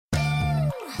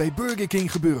Bij Burger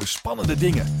King gebeuren spannende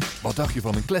dingen. Wat dacht je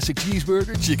van een classic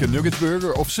cheeseburger, chicken nuggets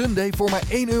burger of sundae voor maar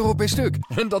 €1 per stuk?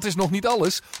 En dat is nog niet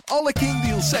alles. Alle King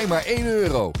deals zijn maar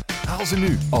 €1. Haal ze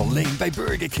nu, alleen bij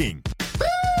Burger King.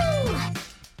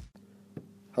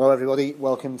 Hello everybody,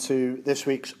 welcome to this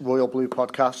week's Royal Blue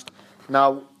podcast.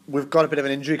 Now, we've got a bit of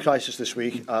an injury crisis this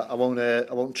week. I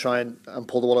won't try and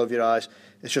pull the wool over your eyes.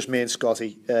 It's just me and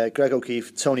Scotty. Greg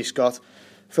O'Keefe, Tony Scott,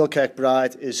 Phil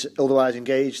Kirkbride is otherwise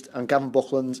engaged, and Gavin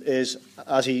Buckland is,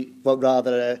 as he would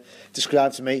rather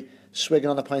describe to me, swigging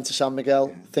on a pint of San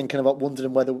Miguel,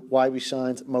 wondering why we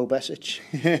signed Mo Besic.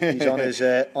 He's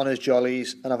on his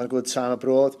jollies and having a good time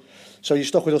abroad. So you're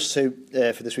stuck with us too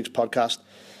for this week's podcast.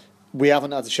 We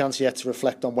haven't had a chance yet to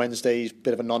reflect on Wednesday's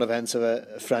bit of a non-event of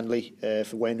a friendly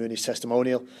for Wayne Rooney's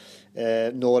testimonial,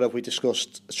 nor have we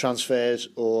discussed transfers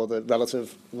or the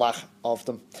relative lack of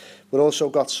them. We've also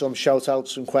got some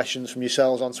shout-outs and questions from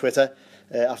yourselves on Twitter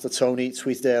after Tony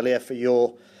tweeted earlier for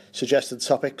your suggested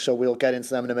topic, so we'll get into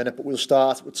them in a minute, but we'll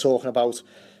start with talking about,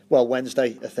 well,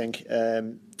 Wednesday, I think.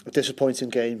 A disappointing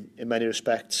game in many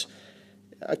respects.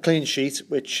 A clean sheet,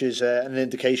 which is an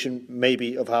indication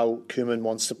maybe of how Koeman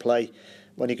wants to play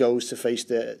when he goes to face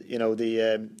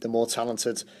the more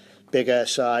talented, bigger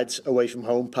sides away from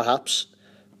home, perhaps.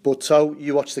 But so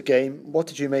you watched the game. What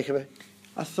did you make of it?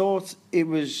 I thought it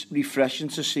was refreshing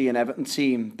to see an Everton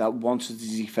team that wanted to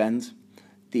defend.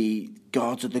 The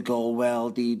guards at the goal well,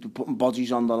 they're putting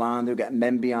bodies on the line, they're getting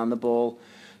men behind the ball.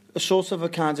 A sort of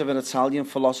an Italian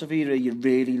philosophy where you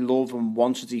really love and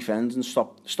want to defend and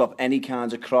stop any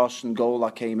kind of cross and goal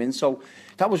that came in. So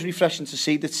that was refreshing to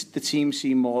see. The team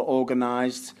seemed more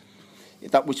organised.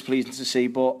 That was pleasing to see.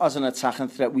 But as an attacking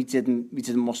threat, we didn't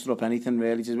muster up anything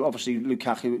really. Obviously,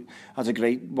 Lukaku had a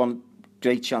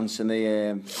great chance in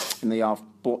the half,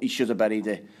 but he should have buried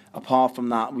it. Apart from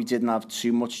that, we didn't have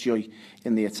too much joy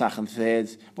in the attacking third.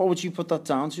 What would you put that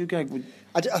down to, Greg?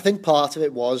 I think part of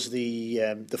it was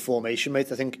the formation,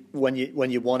 mate. I think when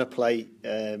you want to play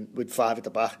with five at the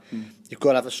back, you've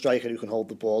got to have a striker who can hold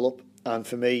the ball up. And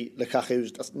for me,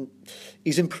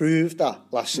 he's improved that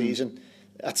last season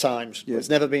at times. Yeah. It's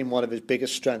never been one of his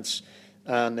biggest strengths.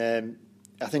 And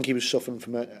I think he was suffering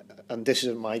from and this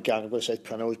isn't my gang, I'm going to say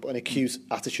Prano's, but an acute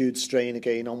attitude strain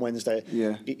again on Wednesday.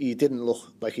 Yeah. He didn't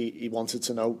look like he wanted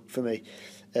to know, for me.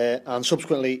 And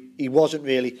subsequently, he wasn't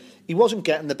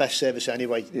getting the best service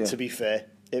anyway, to be fair.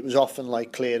 It was often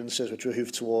like clearances which were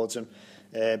hoofed towards him,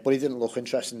 but he didn't look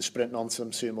interested in sprinting onto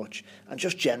them too much. And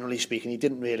just generally speaking, he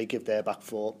didn't really give their back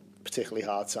four a particularly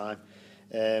hard time.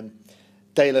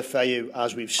 De La Feu,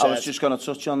 as we've said... I was just going to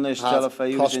touch on this. De La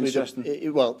Feu was interesting.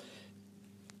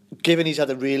 Given he's had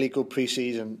a really good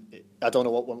pre-season, I don't know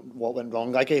what went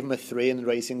wrong. I gave him a 3 in the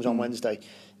ratings on Wednesday.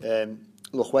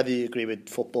 Look, whether you agree with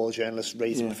football journalists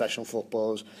rating professional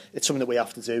footballers, it's something that we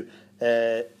have to do.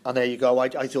 And there you go.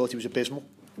 I thought he was abysmal.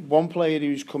 One player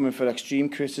who's coming for extreme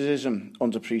criticism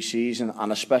under pre-season,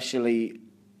 and especially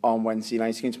on Wednesday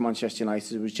night against Manchester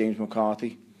United, was James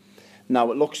McCarthy. Now,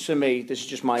 it looks to me, this is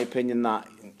just my opinion, that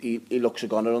he looks a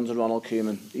gunner under Ronald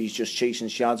Koeman. He's just chasing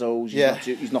shadows.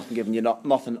 He's not giving you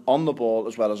nothing on the ball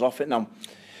as well as off it. Now,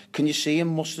 can you see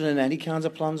him mustering any kinds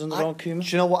of plans under Ronald Koeman? Do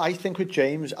you know what I think with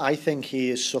James? I think he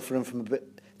is suffering from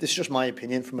this is just my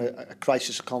opinion, from a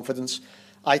crisis of confidence.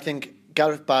 I think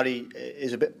Gareth Barry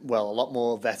is a lot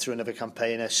more veteran of a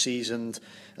campaigner, seasoned,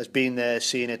 has been there,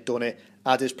 seen it, done it,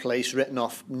 had his place written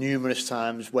off numerous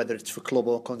times, whether it's for club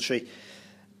or country.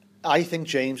 I think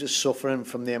James is suffering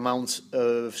from the amount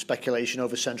of speculation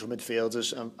over central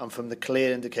midfielders and from the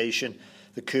clear indication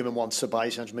that Koeman wants to buy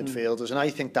central midfielders. And I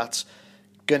think that's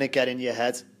going to get in your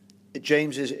head.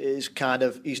 James is kind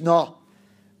of... He's not...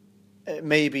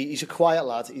 maybe he's a quiet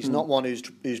lad. He's not one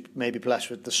who's maybe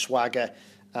blessed with the swagger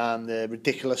and the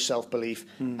ridiculous self-belief.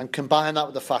 And combine that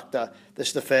with the fact that this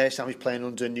is the first time he's playing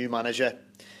under a new manager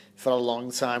for a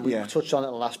long time. We touched on it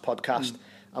in the last podcast.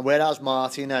 And whereas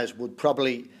Martinez would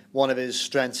probably... One of his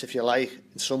strengths, if you like,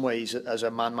 in some ways, as a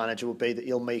man manager, would be that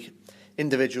he'll make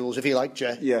individuals, if he liked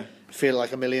you, feel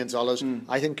like $1 million.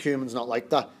 I think Koeman's not like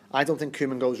that. I don't think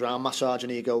Koeman goes around massaging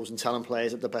egos and telling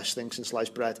players that the best thing since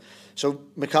sliced bread. So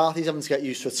McCarthy's having to get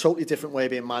used to a totally different way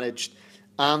of being managed,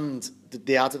 and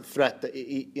the added threat that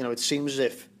it seems as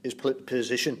if his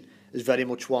position is very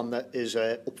much one that is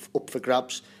up for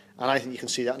grabs. And I think you can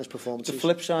see that in his performances. The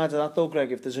flip side of that, though,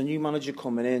 Greg, if there's a new manager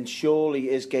coming in, surely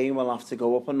his game will have to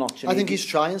go up a notch. I think he's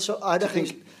trying. So I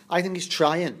think he's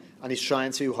trying, and he's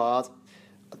trying too hard.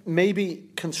 Maybe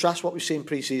contrast what we've seen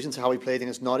pre-season to how he played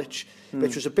against Norwich,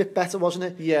 which was a bit better, wasn't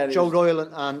it? Yeah. Joe Royle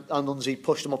and Nunzi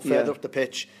pushed him up further up the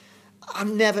pitch.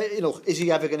 I'm never, is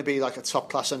he ever going to be like a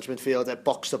top-class central midfielder,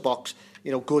 box to box?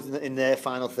 good in their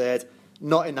final third.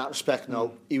 Not in that respect,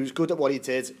 no. He was good at what he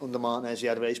did under Martinez. He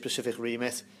had a very specific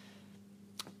remit.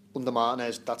 Under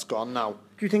Martinez, that's gone now.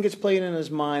 Do you think it's playing in his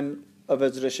mind of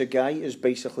Idrissa Gueye is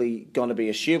basically going to be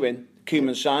a shoe-in?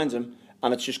 Koeman signs him,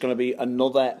 and it's just going to be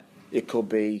another. It could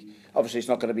be, obviously, it's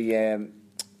not going to be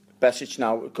Besic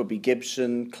now. It could be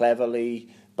Gibson, Cleverley,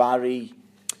 Barry.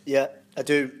 Yeah, I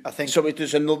do. I think so.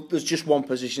 There's just one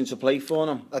position to play for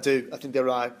him. I do. I think the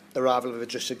arrival of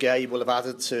Idrissa Gueye will have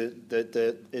added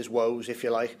to his woes, if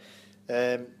you like.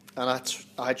 And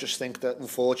I just think that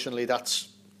unfortunately that's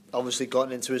obviously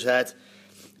gotten into his head,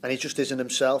 and he just isn't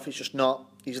himself. He's just not.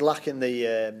 He's lacking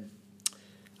the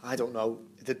I don't know,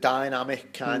 the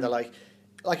dynamic kind of like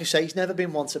I say. He's never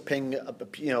been one to ping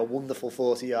a wonderful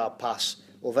 40-yard pass,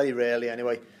 or very rarely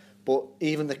anyway. But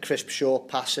even the crisp short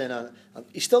passing, and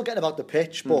he's still getting about the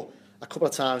pitch. But a couple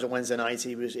of times on Wednesday night,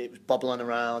 it was bobbling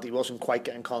around. He wasn't quite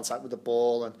getting contact with the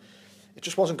ball, and it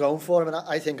just wasn't going for him. And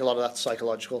I think a lot of that's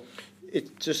psychological. It's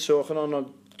just touching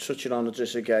on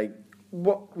Idrissa Gueye.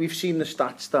 What we've seen the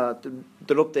stats that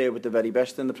they're up there with the very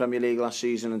best in the Premier League last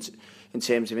season in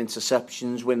terms of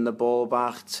interceptions, winning the ball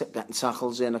back, getting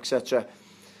tackles in, etc.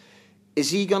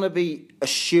 Is he going to be a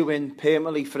shoe-in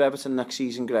permanently for Everton next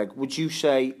season, Greg? Would you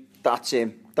say that's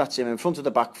him in front of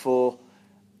the back four?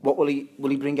 What will he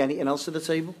bring anything else to the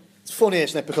table? It's funny,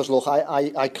 isn't it? Because look,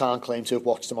 I can't claim to have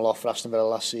watched him a lot for Aston Villa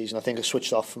last season. I think I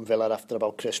switched off from Villa after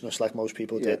about Christmas, like most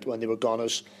people did when they were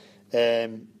goners.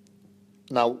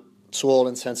 Now, to all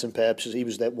intents and purposes, he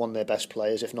was one of their best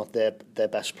players, if not their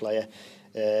best player.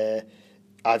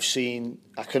 I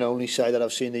can only say that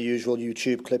I've seen the usual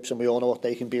YouTube clips, and we all know what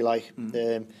they can be like.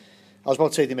 I was about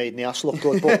to say they made Nias look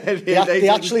good, but they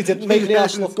actually didn't make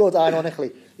Nias look good,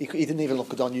 ironically. He didn't even look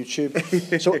good on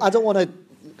YouTube. So I don't want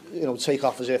to take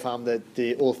off as if I'm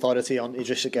the authority on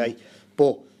Idrissa Gueye,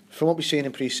 but from what we've seen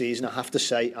in pre-season, I have to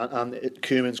say, and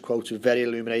Koeman's quote was very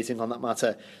illuminating on that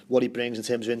matter, what he brings in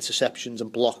terms of interceptions and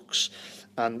blocks,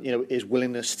 and his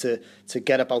willingness to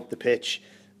get about the pitch.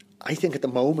 I think at the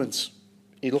moment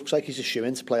he looks like he's a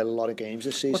shoe-in to play a lot of games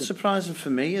this season. What's surprising for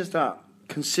me is that,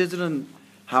 considering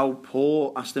how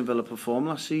poor Aston Villa performed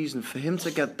last season, for him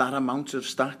to get that amount of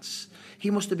stats, he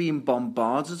must have been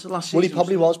bombarded last season. Well, he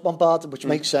probably was bombarded, which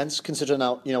makes sense considering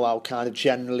how kind of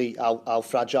generally how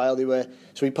fragile they were.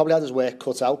 So he probably had his work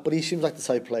cut out, but he seems like the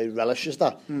type of player who relishes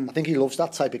that. I think he loves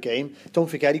that type of game. Don't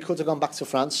forget, he could have gone back to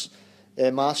France.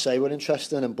 Marseille were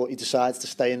interested in him, but he decides to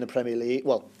stay in the Premier League.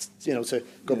 Well, to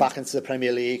go back into the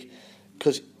Premier League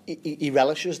because he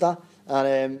relishes that.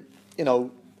 And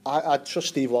I trust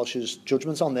Steve Walsh's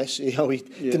judgment on this. He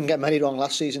didn't get many wrong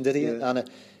last season, did he? Yeah.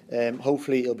 And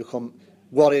hopefully he'll become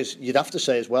what is, you'd have to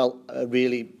say as well, a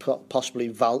really possibly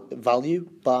bargain value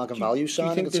signing.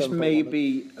 Do you think this may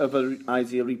be of an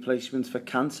ideal replacement for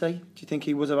Kante? Do you think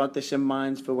he would have had this in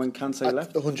mind for when Kante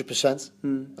left?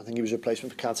 100%. I think he was a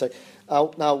replacement for Kante.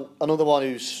 Now, another one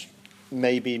who's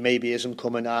maybe isn't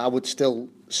coming, I would still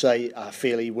say I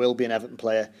feel he will be an Everton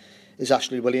player, is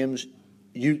Ashley Williams.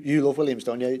 You love Williams,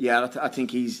 don't you? Yeah, I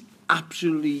think he's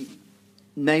absolutely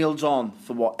nailed on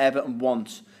for what Everton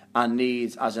wants and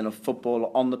needs as in a footballer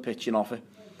on the pitch and off it.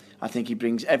 I think he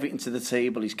brings everything to the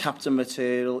table. He's captain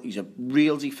material. He's a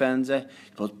real defender.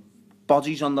 He puts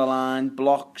bodies on the line,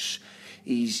 blocks.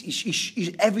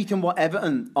 He's everything what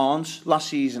Everton aren't last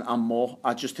season and more.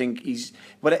 I just think he's.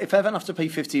 But if Everton have to pay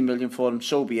 15 million for him,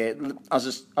 so be it.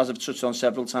 As I've touched on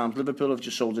several times, Liverpool have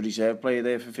just sold a reserve player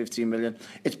there for 15 million.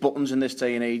 It's buttons in this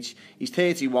day and age. He's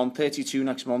 31, 32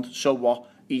 next month. So what?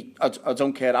 I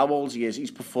don't care how old he is, he's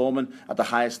performing at the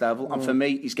highest level. And for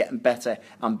me, he's getting better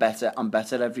and better and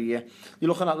better every year. You're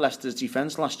looking at Leicester's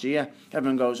defence last year,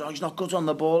 everyone goes, he's not good on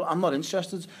the ball. I'm not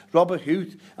interested. Robert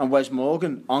Huth and Wes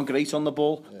Morgan aren't great on the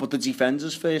ball, but the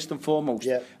defenders first and foremost.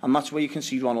 Yeah. And that's where you can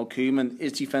see Ronald Koeman,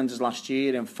 his defenders last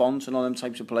year, and Font and all them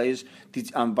types of players,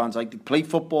 and Van Dijk, they play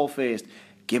football first.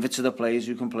 Give it to the players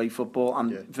who can play football.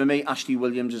 And for me, Ashley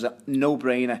Williams is a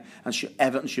no-brainer, and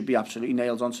Everton should be absolutely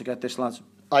nailed on to get this lad.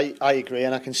 I agree,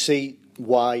 and I can see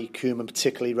why Koeman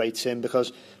particularly rates him,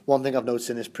 because one thing I've noticed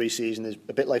in this pre-season is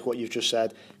a bit like what you've just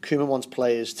said. Koeman wants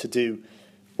players to do,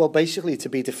 well, basically to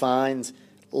be defined,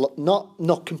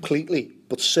 not completely,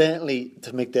 but certainly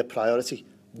to make their priority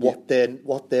what their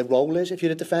role is. If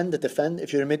you're a defender, defend.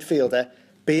 If you're a midfielder,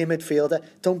 be a midfielder.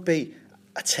 Don't be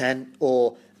a 10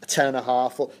 or a 10 and a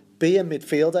half. Or be a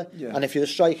midfielder, and if you're a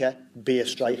striker, be a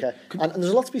striker. And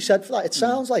there's a lot to be said for that. It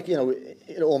sounds like,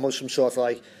 almost some sort of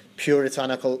like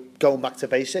puritanical going back to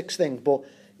basics thing, but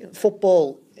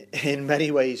football in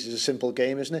many ways is a simple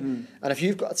game, isn't it? And if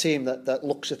you've got a team that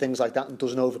looks at things like that and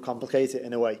doesn't overcomplicate it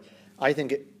in a way, I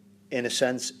think in a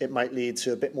sense, it might lead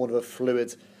to a bit more of a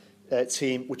fluid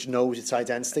team which knows its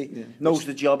identity. Yeah. Knows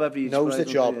the job knows the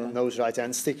job and knows their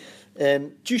identity.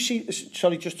 Do you see,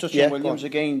 sorry, just touching on Williams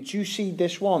again, do you see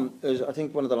this one, as I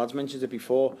think one of the lads mentioned it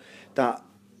before, that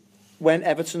when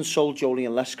Everton sold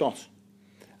Joleon Lescott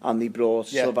and they brought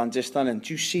Sylvain Distin in,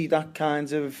 do you see that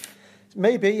kind of...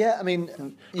 Maybe, yeah. I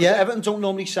mean, Everton don't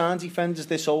normally sign defenders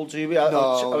this old, do we? I've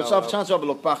tried to have a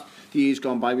look back. The years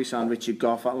gone by, we signed Richard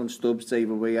Goff, Alan Stubbs,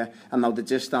 David Weir, and now the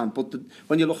Distin. But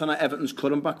when you're looking at Everton's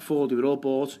current back four, they were all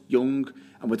bought young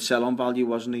and with sell-on value,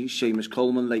 wasn't he? Seamus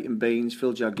Coleman, Leighton Baines,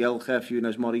 Phil Jagielka,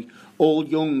 Funes Mori, all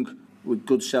young with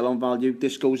good sell-on value.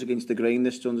 This goes against the grain,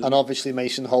 this doesn't it? And obviously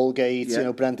Mason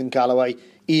Holgate, Brendan Galloway,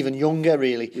 even younger,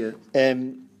 really. Yeah.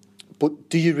 But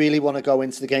do you really want to go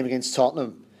into the game against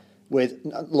Tottenham with,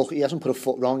 look, he hasn't put a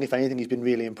foot wrong. If anything, he's been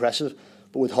really impressive.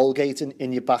 But with Holgate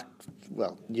in your back,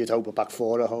 well, you'd hope a back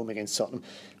four at home against Tottenham.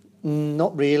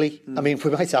 Not really. I mean,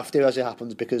 we might have to, as it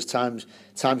happens, because time's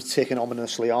ticking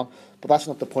ominously on. But that's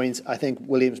not the point. I think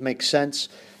Williams makes sense.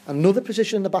 Another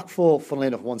position in the back four, funnily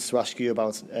enough, wants to ask you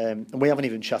about, and we haven't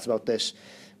even chatted about this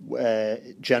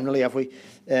generally, have we?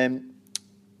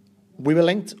 We were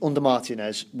linked under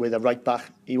Martinez with a right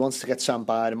back. He wants to get Sam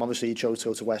Byram. Obviously, he chose to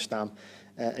go to West Ham.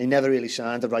 He never really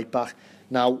signed a right back.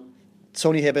 Now,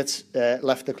 Tony Hibbert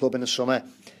left the club in the summer.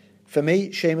 For me,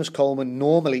 Seamus Coleman,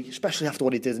 normally, especially after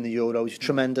what he did in the Euro, he's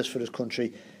tremendous for his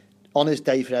country. On his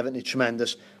day for Everton, he's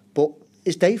tremendous. But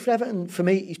his day for Everton, for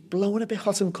me, he's blowing a bit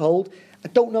hot and cold. I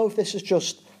don't know if this is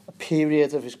just a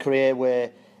period of his career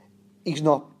where he's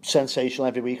not sensational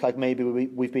every week like maybe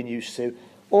we've been used to.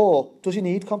 Or does he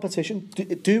need competition?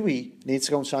 Do we need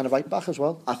to go and sign a right back as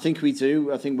well? I think we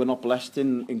do. I think we're not blessed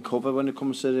in cover when it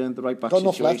comes to the right back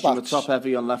situation. We're top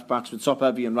heavy on left backs, we're top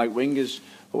heavy on right wingers,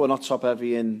 but we're not top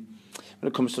heavy in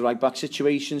when it comes to right back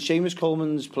situations. Seamus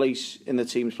Coleman's place in the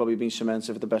team has probably been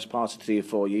cemented for the best part of 3 or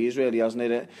 4 years, really, hasn't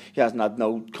it? He hasn't had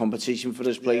no competition for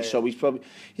his place, so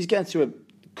he's getting to a...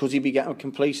 Could he be getting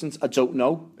complacent? I don't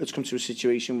know. It's come to a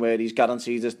situation where he's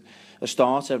guaranteed a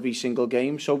start every single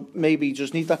game, so maybe he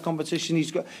just needs that competition.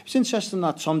 It's interesting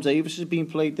that Tom Davis has been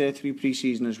played there through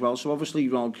pre-season as well, so obviously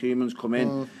Ronald Koeman's come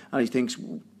in and he thinks,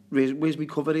 where's my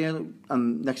cover here?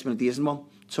 And next minute there isn't one.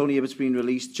 Tony Hibbert's been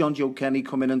released. John Joe Kenny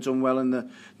come in and done well in the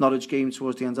Norwich game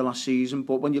towards the end of last season,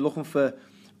 but when you're looking for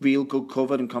real good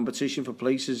cover and competition for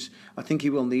places, I think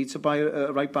he will need to buy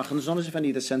a right back, and it's not as if any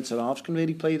of the centre-halves can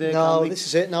really play there. No, this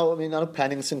is it. No, I mean, I know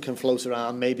Pennington can float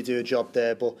around, maybe do a job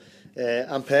there, but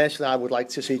and personally I would like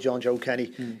to see John Joe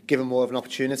Kenny give him more of an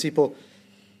opportunity. But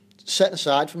setting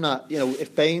aside from that,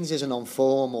 if Baines isn't on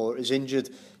form or is injured,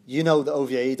 that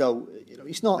Oviedo,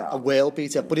 he's not a whale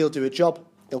beater, but he'll do a job.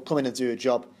 He'll come in and do a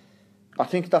job. I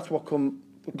think that's what come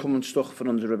and stuck for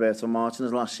under Roberto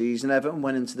Martinez last season. Everton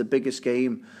went into the biggest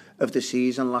game of the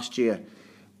season last year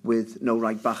with no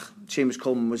right back. Seamus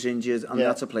Coleman was injured and they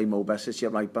had to play Mo Besic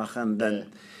at right back, and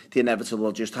then the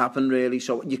inevitable just happened, really.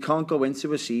 So you can't go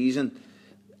into a season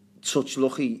touch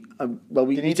lucky.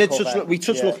 We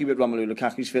touched lucky with Romelu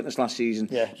Lukaku's fitness last season.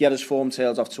 He had his form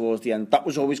tailed off towards the end. That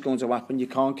was always going to happen. You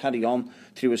can't carry on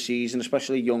through a season,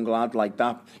 especially a young lad like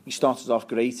that. He started off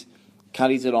great,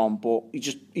 carried it on, but he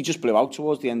just blew out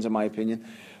towards the end, in my opinion.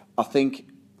 I think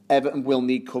Everton will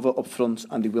need cover up front,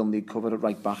 and they will need cover at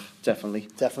right back, definitely.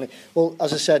 Well,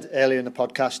 as I said earlier in the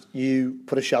podcast, you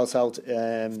put a shout out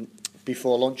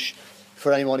before lunch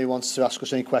for anyone who wants to ask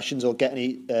us any questions or get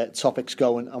any topics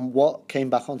going. And what came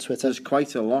back on Twitter? There's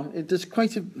quite a lot.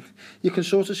 You can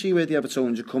sort of see where the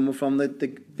Evertonians are coming from. They're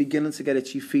beginning to get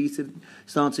itchy feet. They're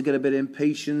starting to get a bit of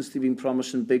impatience. They've been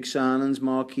promising big signings,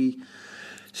 marquee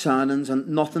signings, and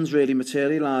nothing's really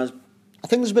materialised. I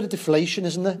think there's a bit of deflation,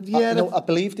 isn't there? Yeah. I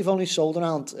believe they've only sold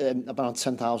around about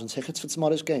 10,000 tickets for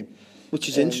tomorrow's game. Which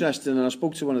is interesting, and I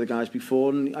spoke to one of the guys before,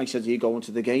 and I said, are you going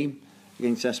to the game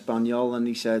against Espanyol? And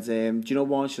he said, do you know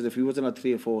what? He said, if we would have had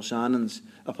 3 or 4 signings,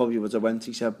 I probably would have went.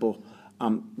 He said, but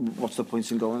what's the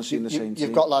point in going and seeing the same team?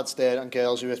 You've got lads there and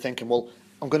girls who are thinking, well,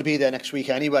 I'm going to be there next week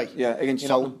anyway. Yeah, against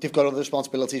Tottenham. They've got other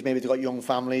responsibilities. Maybe they've got young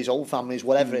families, old families,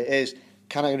 whatever it is.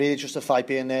 Can I really justify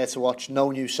being there to watch no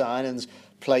new signings,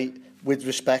 play with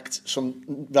respect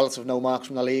some relative no marks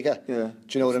from La Liga? Yeah. Do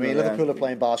you know what I mean? Liverpool are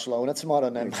playing Barcelona tomorrow,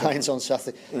 and then mine's on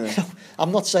Saturday. Yeah.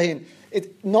 I'm not saying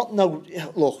it.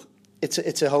 Look,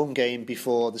 it's a home game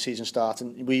before the season starts,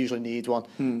 and we usually need one.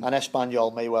 And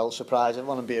Espanyol may well surprise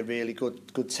everyone and be a really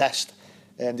good test.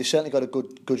 They've certainly got a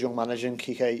good young manager in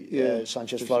Quique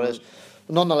Sanchez Flores.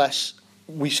 But nonetheless,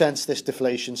 we sense this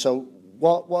deflation. So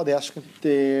what are they asking?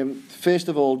 First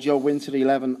of all, Joe Winter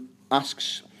 11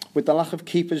 asks, With the lack of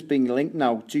keepers being linked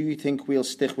now, do you think we'll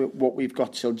stick with what we've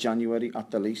got till January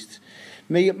at the least?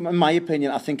 In my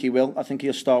opinion, I think he will. I think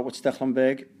he'll start with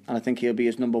Stekelenburg, and I think he'll be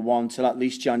his number one till at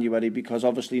least January, because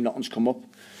obviously nothing's come up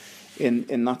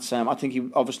in that time. I think he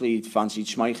obviously fancied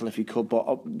Schmeichel if he could,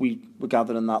 but we were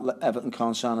gathering that Everton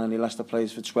can't sign any Leicester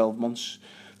players for 12 months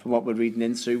from what we're reading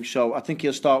into. So I think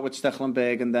he'll start with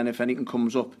Stekelenburg, and then if anything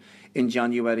comes up in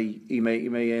January, he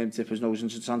may dip his nose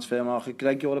into the transfer market.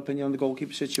 Greg, your opinion on the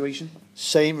goalkeeper situation?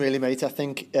 Same really, mate. I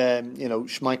think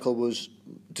Schmeichel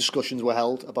discussions were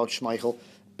held about Schmeichel.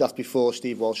 That's before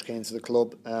Steve Walsh came to the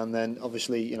club, and then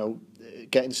obviously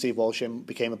getting Steve Walsh in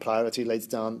became a priority later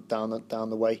down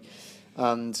the way,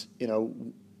 and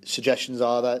suggestions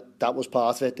are that was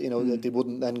part of it. That they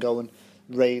wouldn't then go and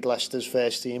raid Leicester's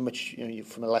first team, which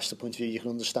from a Leicester point of view you can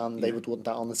understand. They would want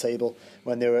that on the table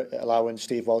when they were allowing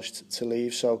Steve Walsh to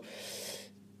leave. So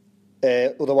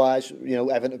otherwise,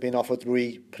 Everton have been offered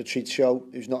Rui Patricio,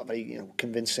 who's not a very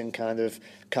convincing kind of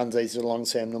candidate as a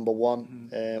long-term number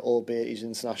one, albeit he's an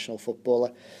international footballer.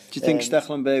 Do you think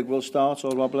Stekelenburg will start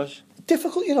or Robles?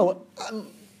 Difficult,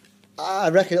 I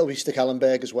reckon it'll be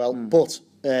Stekelenburg as well, but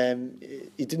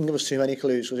he didn't give us too many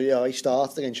clues, because he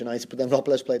started against United, but then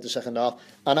Robles played the second half,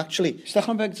 and actually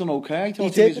Stekelenburg's done okay. I thought he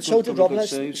did. So did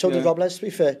Robles. Did Robles, to be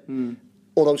fair.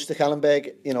 Although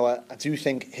Stekelenburg, I do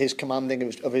think his commanding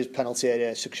of his penalty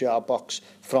area, 6-yard box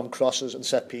from crosses and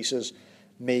set pieces,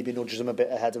 maybe nudges him a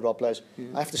bit ahead of Robles.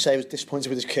 I have to say I was disappointed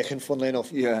with his kicking, funnily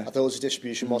enough. I thought his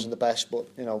distribution wasn't the best, but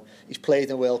he's played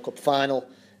in a World Cup final.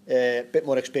 A bit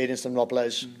more experience than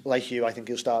Robles. Like you, I think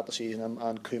he'll start the season,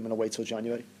 and Koeman will wait till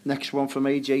January. Next one from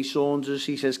AJ Saunders.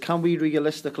 He says, can we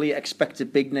realistically expect a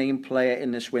big name player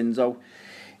in this window?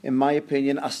 In my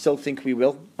opinion, I still think we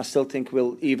will. I still think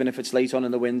we'll, even if it's late on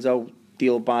in the window,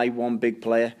 they'll buy one big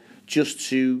player just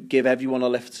to give everyone a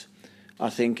lift. I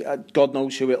think God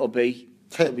knows who it'll be.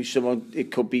 It'll be someone.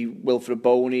 It could be Wilfred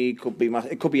Boney. It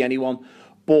could be anyone.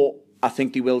 But I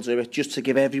think they will do it just to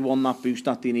give everyone that boost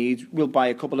that they need. We'll buy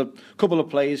a couple of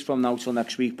players from now till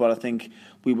next week, but I think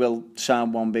we will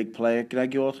sign one big player.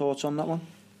 Greg, your thoughts on that one?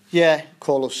 Yeah,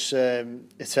 call us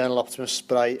eternal optimists,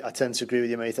 but I tend to agree with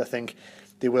you, mate. I think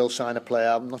they will sign a player.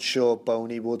 I'm not sure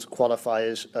Boney would qualify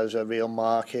as a real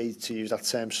marquee, to use that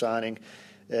term, signing,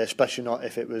 especially not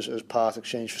if it was as part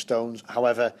exchange for Stones.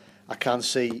 However, I can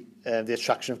see the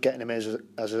attraction of getting him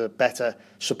as a better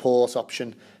support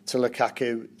option to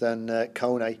Lukaku than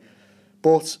Kone.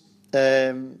 But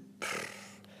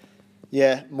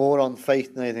more on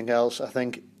faith than anything else. I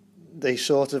think they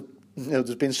sort of,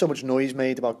 there's been so much noise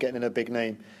made about getting in a big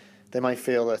name. They might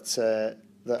feel that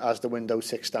as the window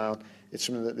ticks down, it's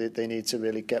something that they need to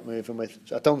really get moving with.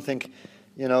 So I don't think,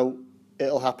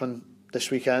 it'll happen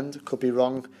this weekend. Could be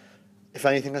wrong. If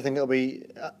anything, I think it'll be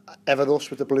ever thus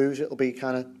with the Blues. It'll be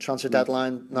kind of transfer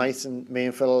deadline night, and me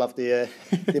and Phil will have the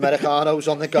Americanos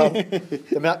on the go,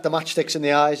 the matchsticks in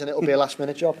the eyes, and it'll be a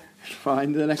last-minute job.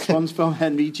 Fine. The next one's from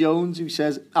Henry Jones, who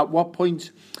says, at what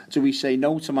point do we say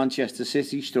no to Manchester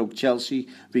City / Chelsea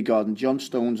regarding John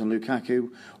Stones and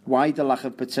Lukaku? Why the lack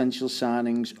of potential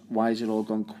signings? Why has it all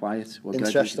gone quiet? Well,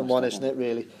 interesting one, isn't it,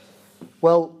 really?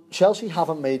 Well, Chelsea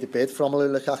haven't made a bid for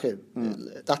Romelu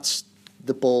Lukaku. That's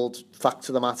the bald fact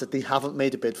of the matter. They haven't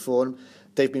made a bid for him.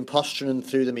 They've been posturing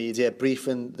through the media,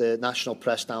 briefing the national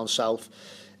press down south,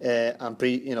 and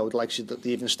like the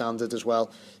Evening Standard as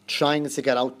well, trying to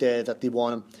get out there that they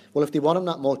want him. Well, if they want him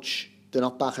that much, they're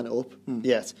not backing it up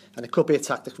yet, and it could be a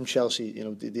tactic from Chelsea.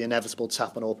 The inevitable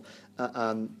tapping up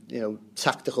and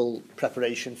tactical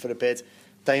preparation for a bid.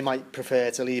 They might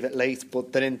prefer to leave it late,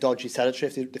 but they're in dodgy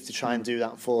territory if they try and do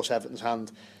that and force Everton's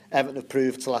hand. Everton have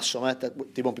proved to last summer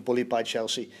that they won't be bullied by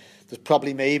Chelsea. There's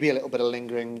probably maybe a little bit of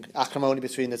lingering acrimony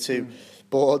between the two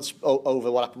boards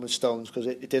over what happened with Stones, because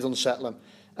it did unsettle him,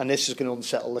 and this is going to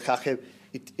unsettle Lukaku.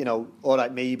 All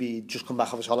right, maybe just come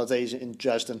back off his holidays in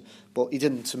Dresden, but he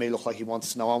didn't, to me, look like he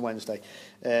wanted to know on Wednesday.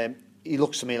 He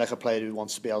looks to me like a player who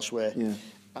wants to be elsewhere,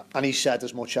 and he said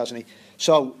as much, hasn't he?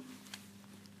 So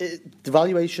the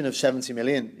valuation of 70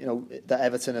 million, that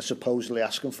Everton are supposedly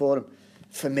asking for him,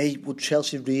 for me, would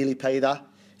Chelsea really pay that?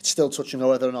 It's still touching on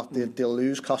whether or not they'll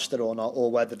lose Costa or not, or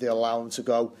whether they'll allow him to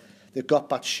go. They've got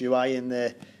Batshuayi in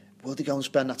there. Will they go and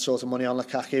spend that sort of money on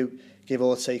Lukaku, give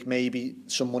or take maybe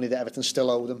some money that Everton still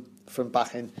owe them from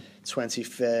back in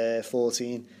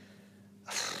 2014?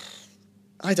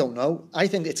 I don't know. I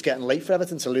think it's getting late for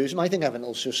Everton to lose him. I think Everton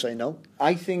will just say no.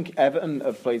 I think Everton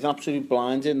have played absolute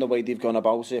blind in the way they've gone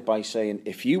about it by saying,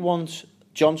 if you want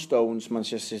John Stones,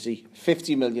 Manchester City,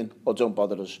 50 million, or don't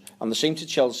bother us. And the same to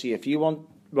Chelsea. If you want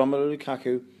Romelu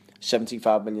Lukaku,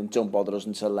 75 million, don't bother us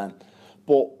until then.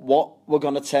 But what we're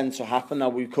going to tend to happen now,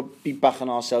 we could be backing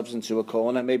ourselves into a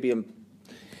corner. Maybe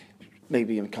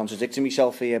I'm contradicting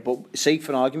myself here, but say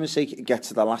for argument's sake, it gets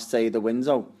to the last day of the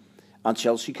window, and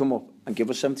Chelsea come up and give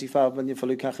us 75 million for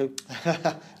Lukaku.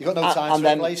 You've got no time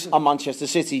to replace him. And Manchester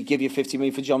City give you 50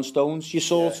 million for John Stones. You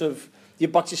you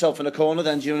backed yourself in a corner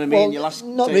then, do you know what I mean?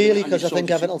 Well, not really, because I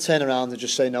think Everton will turn around and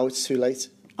just say, no, it's too late.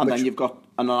 And then you've got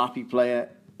an unhappy player.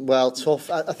 Well, tough.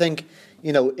 I think,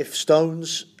 if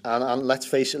Stones, and let's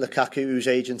face it, Lukaku, whose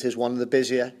agent is one of the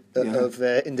busier of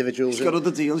individuals. He's got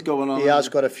other deals going on. He has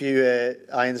got a few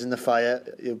irons in the fire.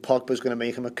 Pogba's going to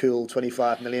make him a cool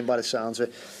 25 million by the sounds of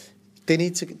it. They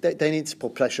need to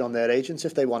put pressure on their agents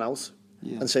if they want out,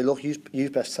 and say, look, you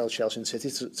best tell Chelsea and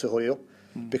City to hurry up,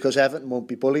 because Everton won't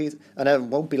be bullied and Everton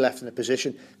won't be left in a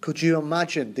position. Could you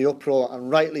imagine the uproar, and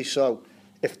rightly so,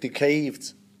 if they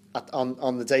caved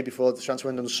on the day before the transfer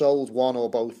window and sold one or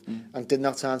both and didn't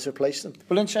have time to replace them?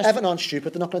 Well, Everton aren't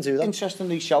stupid, they're not going to do that.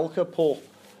 Interestingly, Schalke, Paul,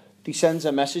 he sends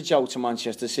a message out to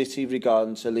Manchester City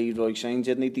regarding to Leroy Sané,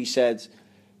 didn't he? He said,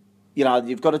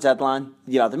 you've got a deadline.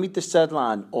 You either meet this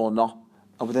deadline or not.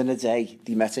 And within a day,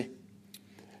 they met it.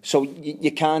 So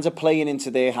you're kind of playing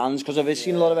into their hands, because I've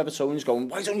seen a lot of Evertonians going,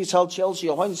 why don't you tell Chelsea,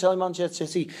 or why don't you tell Manchester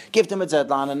City? Give them a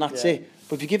deadline and that's it.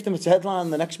 But if you give them a deadline,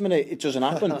 the next minute it doesn't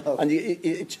happen. And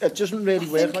it doesn't really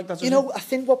work like that, does it? I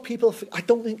think what people... I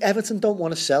don't think Everton don't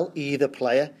want to sell either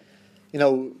player.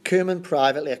 Koeman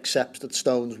privately accepts that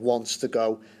Stones wants to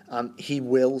go, and he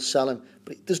will sell him.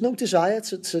 But there's no desire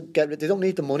to get rid... They don't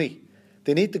need the money.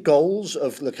 They need the goals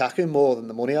of Lukaku more than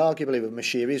the money, arguably, with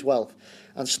Mashiri's wealth.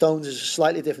 And Stones is a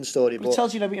slightly different story. But it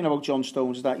tells you everything about John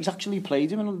Stones, that he's actually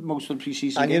played him in most of the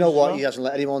pre-season games. And you know what? He hasn't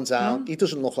let anyone down. He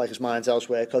doesn't look like his mind's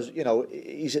elsewhere, because,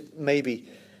 he's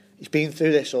been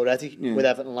through this already with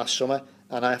Everton last summer.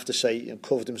 And I have to say, he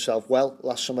covered himself well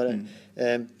last summer.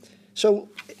 So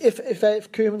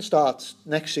if Koeman starts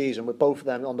next season with both of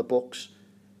them on the books,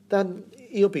 then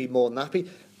he'll be more than happy.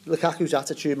 Lukaku's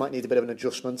attitude might need a bit of an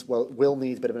adjustment. Well, will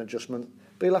need a bit of an adjustment,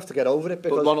 but he'll have to get over it.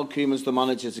 Because... But Ronald Koeman's the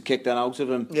manager to kick that out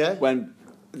of him. Yeah. When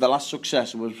the last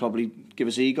success was probably give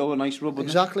his ego a nice rub.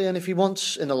 Exactly, and if he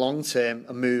wants in the long term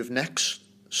a move next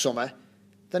summer,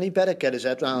 then he better get his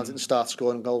head round it and start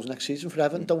scoring goals next season for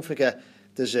Everton. Don't forget,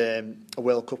 there's a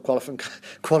World Cup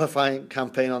qualifying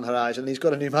campaign on the horizon. He's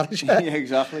got a new manager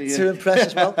to impress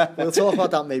as well. We'll talk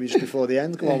about that maybe just before the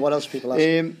end. Come on, what else people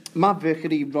ask? Matt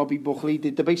Vickery, Robbie Buckley,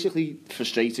 they're basically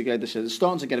frustrated. They're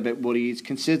starting to get a bit worried,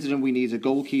 considering we need a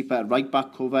goalkeeper, right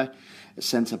back cover, a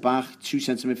centre back, two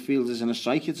centre midfielders and a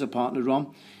striker to partner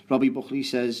on. Robbie Buckley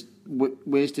says,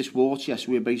 where's this war chest?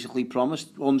 We're basically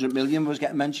promised 100 million was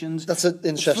getting mentioned. That's an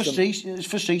interesting... It's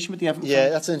frustration with the Everton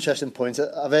fans. That's an interesting point.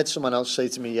 I've heard someone else say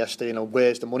to me yesterday,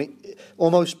 where's the money?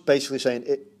 Almost basically saying,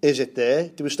 is it there?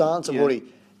 They were starting to worry,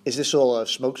 is this all a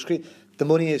smokescreen? The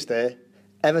money is there.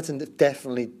 Everton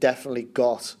definitely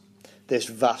got this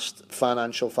vast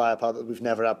financial firepower that we've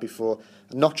never had before.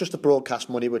 Not just the broadcast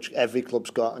money, which every club's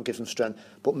got and gives them strength,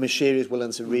 but Mashiri is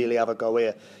willing to really have a go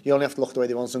here. You only have to look the way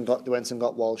they went and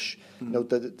got Walsh.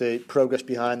 The progress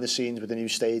behind the scenes with the new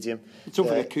stadium. Don't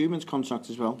forget Koeman's contract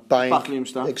as well. Backroom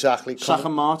staff. Exactly. Saka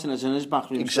Martinez in his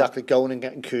backroom exactly, staff. Going and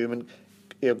getting Koeman,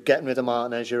 getting rid of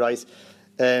Martinez, you're right.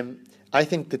 I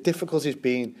think the difficulty's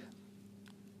been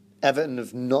Everton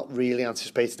have not really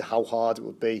anticipated how hard it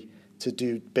would be to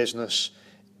do business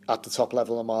at the top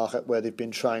level of the market, where they've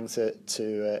been trying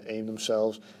to aim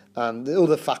themselves. And the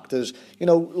other factors,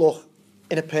 look,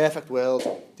 in a perfect world,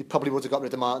 they probably would have got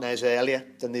rid of Martinez earlier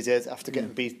than they did after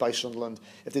getting beat by Sunderland.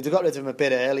 If they'd have got rid of him a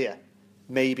bit earlier,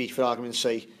 maybe, for argument's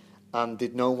sake, and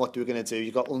they'd known what they were going to do,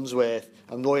 you've got Unsworth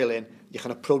and Royal in, you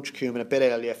can approach Koeman a bit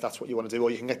earlier if that's what you want to do,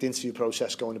 or you can get the interview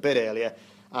process going a bit earlier,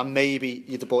 and maybe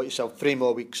you'd have bought yourself 3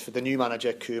 more weeks for the new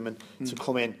manager, Koeman, to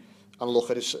come in and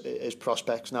look at his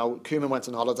prospects. Now, Koeman went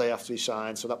on holiday after he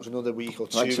signed, so that was another week or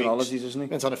 2 weeks. Holidays, isn't he?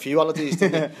 Went on a few holidays,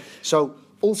 didn't he? So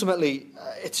ultimately,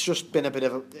 it's just been a bit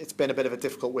of a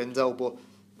difficult window, but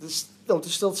there's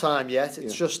still time yet.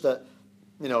 It's just that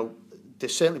they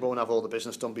certainly won't have all the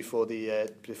business done before the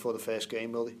first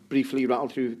game, will they? Briefly rattle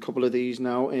through a couple of these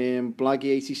now.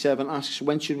 Blaggy87 asks,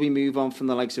 when should we move on from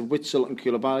the likes of Witsel and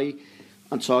Koulibaly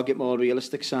and target more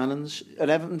realistic signings? Are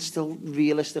Everton still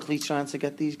realistically trying to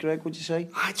get these, Greg, would you say?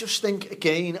 I just think,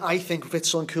 again,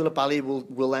 Witsel and Koulibaly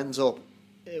will end up,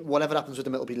 whatever happens with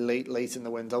them, it'll be late in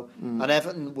the window. And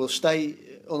Everton will stay,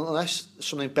 unless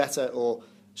something better or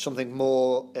something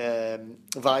more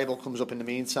viable comes up in the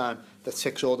meantime that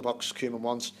ticks all the boxes Koeman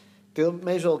wants, they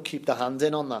may as well keep their hand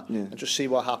in on that and just see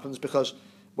what happens, because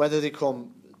whether they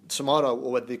come tomorrow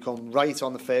or whether they come right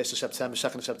on the 1st of September,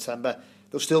 2nd of September,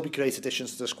 there'll still be great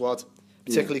additions to the squad.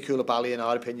 particularly Koulibaly in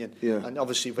our opinion. Yeah. And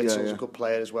obviously Witzel's a good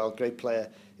player as well, great player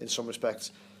in some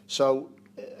respects. So,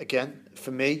 again,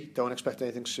 for me, don't expect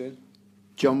anything soon.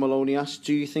 John Maloney asks,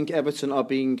 do you think Everton are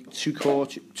being too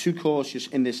cautious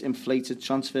in this inflated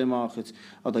transfer market?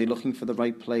 Are they looking for the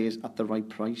right players at the right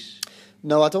price?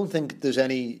 No, I don't think there's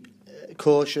any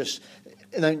cautious.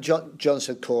 And then John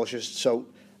said cautious, so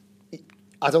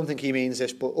I don't think he means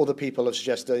this, but other people have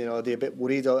suggested, they're a bit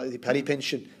worried or they're penny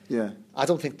pinching. Yeah. I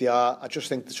don't think they are. I just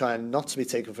think they're trying not to be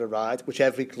taken for a ride, which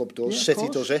every club does. Yeah, City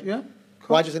does it. Yeah.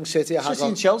 Why do you think City are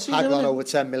and Chelsea haggling over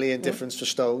 10 million difference for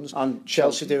Stones? And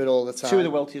Chelsea do it all the time. Two of the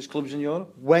wealthiest clubs in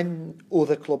Europe. When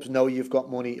other clubs know you've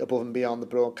got money above and beyond the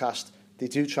broadcast, they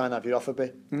do try and have you off a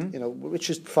bit, which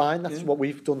is fine. That's what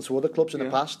we've done to other clubs in the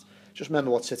past. Just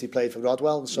remember what City played for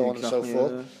Rodwell and so on and so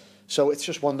forth. Yeah. So it's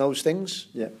just one of those things.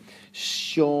 Yeah.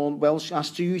 Sean Welsh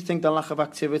asks, do you think the lack of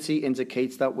activity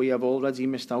indicates that we have already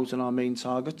missed out on our main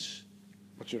targets?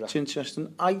 What do you reckon? It's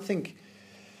interesting. I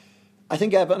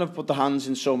think Everton have put their hands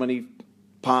in so many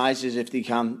pies as if they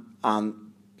can, and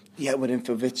we're in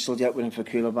for Witzel, we're in for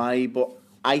Koulibaly, but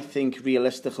I think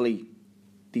realistically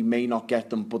they may not get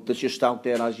them, but they're just out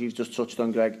there, as you've just touched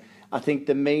on, Greg. I think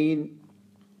they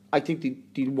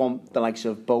want the likes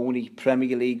of Boney,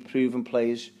 Premier League proven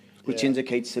players, which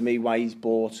indicates to me why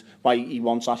he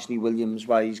wants Ashley Williams,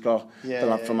 why he's got the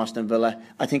lad from Aston Villa.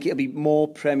 I think it'll be more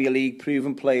Premier League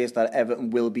proven players that Everton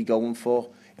will be going for,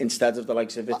 instead of the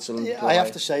likes of Witzel and I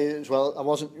have to say as well, I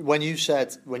wasn't when you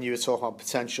were talking about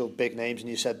potential big names and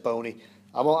you said Boney,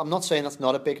 I'm not saying that's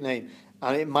not a big name,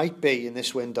 and it might be in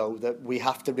this window that we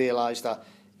have to realise that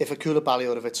if a Koulibaly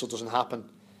or a Witzel doesn't happen,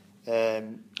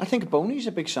 I think Boney's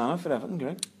a big sign for Everton,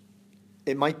 Greg.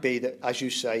 It might be that, as you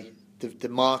say, the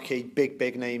marquee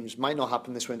big names might not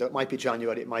happen this window. It might be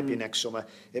January, it might be next summer,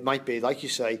 it might be, like you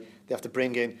say, they have to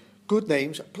bring in good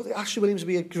names. Ashley Williams would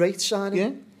be a great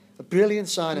signing. A brilliant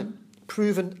signing,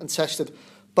 proven and tested.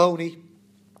 Boney,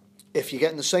 if you're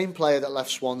getting the same player that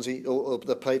left Swansea or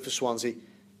that played for Swansea,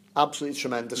 absolutely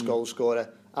tremendous goal scorer.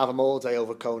 Have him all day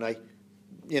over Kone.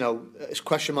 It's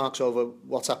question marks over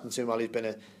what's happened to him while he's been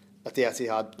at the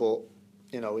Etihad, but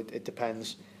it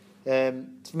depends.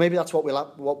 Maybe that's what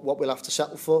we'll have to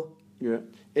settle for.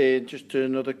 Yeah. Just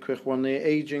another quick one there.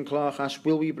 Adrian Clark asks,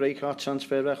 will we break our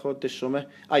transfer record this summer?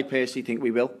 I personally think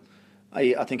we will.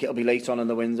 I think it'll be late on in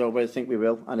the window, but I think we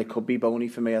will. And it could be Boney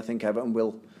for me. I think Everton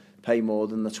will pay more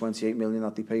than the 28 million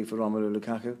that they paid for Romelu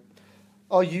Lukaku.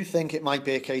 Oh, you think it might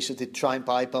be a case of they try and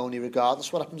buy Boney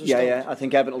regardless what happens to Stones? Yeah. I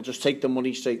think Everton will just take the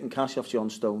money straight and cash off John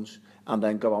Stones and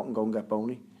then go out and get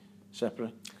Boney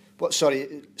separate. But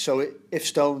sorry, so if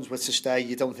Stones were to stay,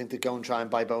 you don't think they'd go and try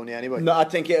and buy Boney anyway? No, I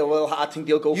think it will. I think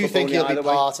they'll go for Boney. You think he'll be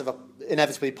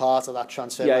inevitably part of that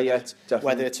transfer? Definitely.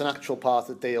 Whether it's an actual part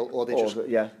of the deal or they just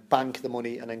bank the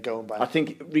money and then go and buy it. I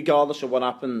think regardless of what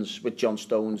happens with John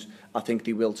Stones, I think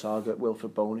they will target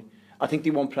Wilfred Boney. I think they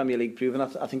want Premier League proven.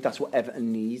 I think that's what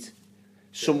Everton need.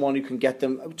 Someone who can get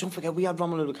them. Don't forget, we had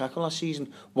Romelu Lukaku last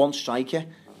season. One striker,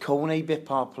 Kone, bit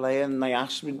part player, and they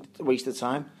asked a waste of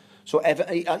time. So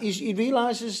he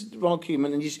realises Ronald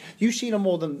Koeman, and you've seen him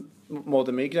more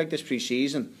than me, Greg, this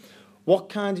pre-season. What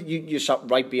kind of you sat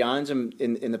right behind him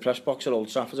in the press box at Old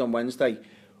Trafford on Wednesday?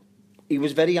 He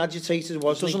was very agitated,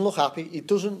 wasn't he? He doesn't look happy. He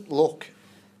doesn't look.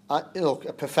 Look,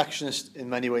 a perfectionist in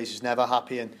many ways is never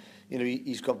happy, and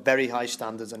he's got very high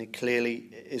standards, and he clearly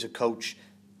is a coach.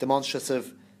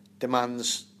 Demonstrative,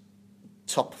 demands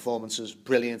top performances,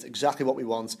 brilliant, exactly what we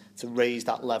want to raise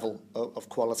that level of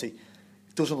quality.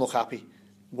 Doesn't look happy.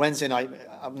 Wednesday night,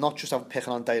 I'm not just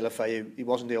picking on De La Feu. He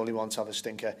wasn't the only one to have a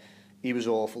stinker. He was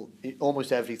awful.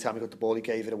 Almost every time he got the ball, he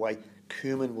gave it away.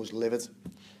 Koeman was livid.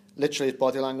 Literally, his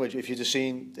body language. If you'd have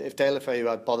seen, if De La Feu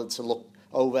had bothered to look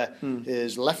over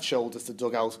his left shoulder to the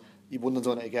dugout, he wouldn't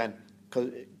have done it again.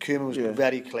 Because Koeman was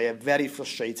very clear, very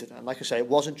frustrated. And like I say, it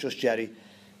wasn't just Jerry.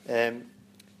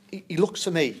 He looks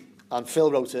to me, and Phil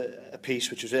wrote a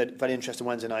piece which was very interesting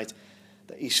Wednesday night,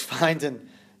 that he's finding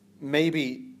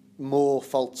maybe more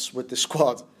faults with the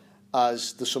squad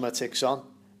as the summer ticks on,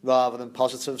 rather than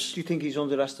positives. Do you think he's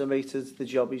underestimated the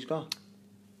job he's got?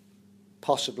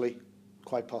 Possibly,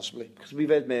 quite possibly. Because we've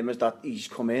heard murmurs that he's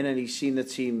come in and he's seen the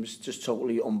team's just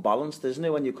totally unbalanced, isn't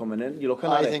it, when you're coming in? You're looking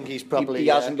at it. I think he's probably... He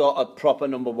hasn't got a proper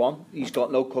number one. He's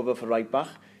got no cover for right back.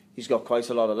 He's got quite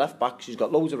a lot of left backs. He's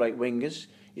got loads of right wingers.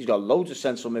 He's got loads of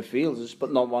central midfielders,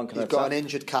 but not one can attack. He's got an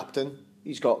injured captain.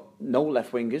 He's got no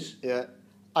left wingers. Yeah.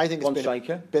 I think it's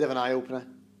been a bit of an eye-opener.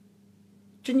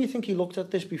 Didn't you think he looked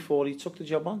at this before he took the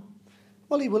job on?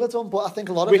 Well, he will have done, but I think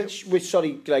a lot of it...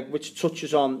 Which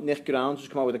touches on Nick Grounds, who's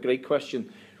come out with a great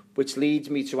question, which leads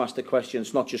me to ask the question,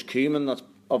 it's not just Koeman that's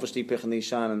obviously picking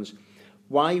these signings.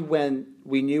 Why, when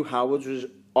we knew Howard was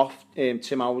off,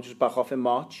 Tim Howard was back off in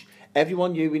March,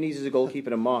 everyone knew we needed a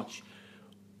goalkeeper in March.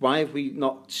 Why have we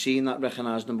not seen that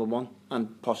recognised number one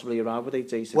and possibly arrived with 8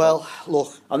 days to go?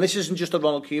 Look... And this isn't just a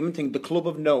Ronald Koeman thing. The club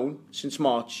have known since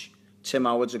March Tim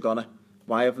Howard's a goner.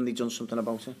 Why haven't they done something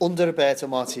about it? Under Roberto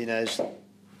Martinez,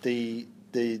 the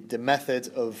method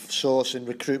of sourcing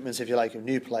recruitment, if you like, of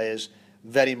new players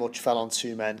very much fell on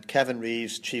two men. Kevin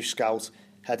Reeves, chief scout,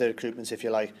 head of recruitment, if you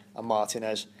like, and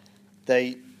Martinez.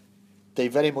 They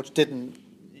very much didn't,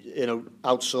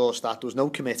 outsource that. There was no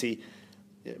committee.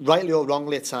 Rightly or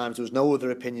wrongly at times, there was no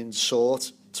other opinions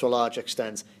sought to a large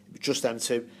extent. It was just them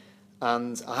two.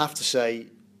 And I have to say,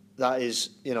 that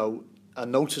is, a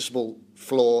noticeable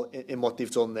flaw in what they've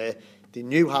done there. They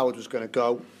knew Howard was going to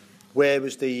go. Where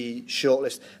was the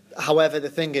shortlist? However, the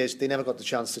thing is, they never got the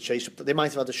chance to chase up. They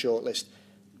might have had a shortlist.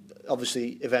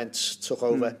 Obviously, events took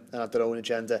over and had their own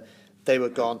agenda. They were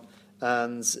gone.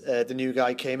 And the new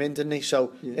guy came in, didn't he?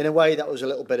 So, in a way, that was a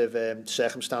little bit of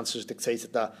circumstances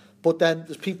dictated that. But then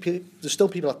there's still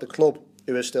people at the club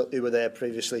who were there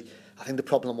previously. I think the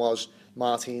problem was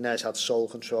Martinez had sole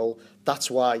control.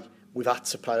 That's why we've had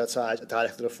to prioritise a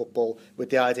director of football with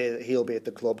the idea that he'll be at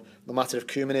the club, no matter if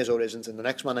Koeman is or isn't, and the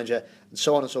next manager, and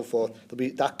so on and so forth. There'll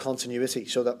be that continuity.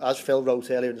 So that, as Phil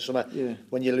wrote earlier in the summer,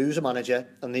 when you lose a manager,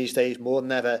 and these days more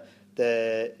than ever,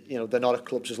 they're not at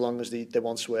clubs as long as they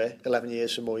once were. 11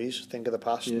 years for Moyes, think of the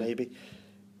past, maybe.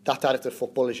 That director of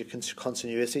football is your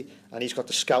continuity, and he's got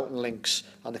the scouting links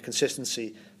and the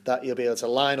consistency that he'll be able to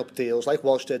line up deals like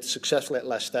Walsh did successfully at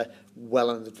Leicester well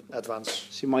in advance.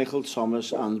 See, Michael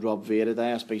Thomas and Rob Vera,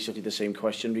 they asked basically the same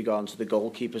question regarding to the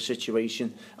goalkeeper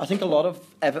situation. I think a lot of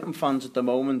Everton fans at the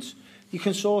moment, you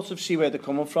can sort of see where they're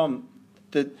coming from.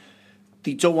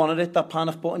 They don't want to hit that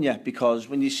panic button yet, because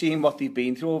when you're seeing what they've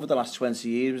been through over the last 20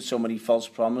 years with so many false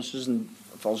promises and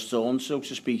false dawns, so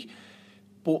to speak.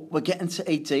 But we're getting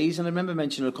to 8 days, and I remember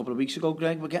mentioning a couple of weeks ago,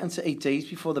 Greg, we're getting to 8 days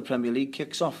before the Premier League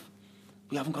kicks off.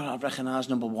 We haven't got to recognise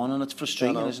number one, and it's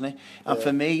frustrating, isn't it? And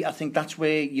for me, I think that's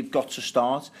where you've got to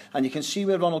start. And you can see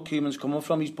where Ronald Koeman's coming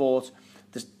from. He's bought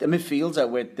the midfields out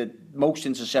with the most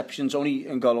interceptions. Only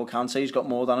N'Golo Kante has got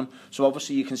more than him. So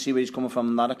obviously you can see where he's coming from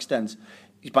in that extent.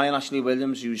 He's buying Ashley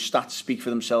Williams, whose stats speak for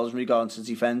themselves in regard to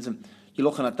defending. You're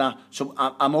looking at that. So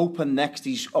I'm open next.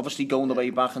 He's obviously going the way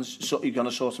back, and he's going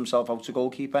to sort himself out to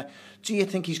goalkeeper. Do you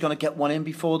think he's going to get one in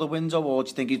before the window, or do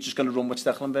you think he's just going to run with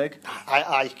Stekelenburg?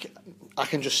 I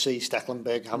can just see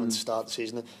Stekelenburg having to start the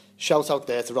season. Shout out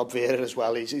there to Rob Vera as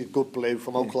well. He's a good blue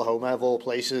from Oklahoma, of all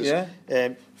places.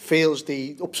 Feels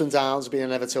the ups and downs of being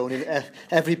an Evertonian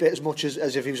every bit as much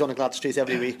as if he was on a Glad Street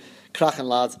every week. Cracking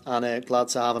lad, and glad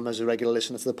to have him as a regular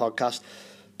listener to the podcast.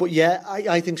 But yeah,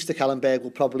 I think Stekelenburg will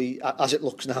probably, as it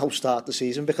looks now, start the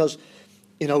season, because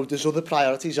there's other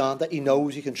priorities, aren't there? He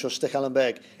knows he can trust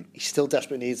Stekelenburg. He still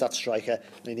desperately needs that striker,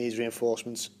 and he needs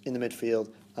reinforcements in the midfield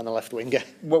and a left winger.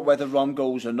 Whether Ron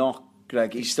goes or not,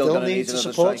 Greg, he's still going to need a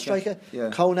support striker.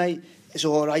 Kone is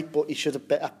all right, but he should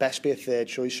at best be a third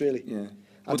choice, really. Yeah.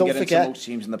 And don't forget, most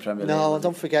teams in the Premier League. No, and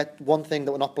don't forget, one thing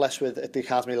that we're not blessed with at the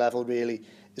academy level really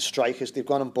is strikers. They've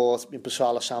gone and bought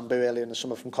Basala Sambu earlier in the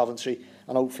summer from Coventry,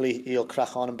 and hopefully he'll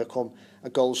crack on and become a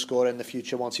goal scorer in the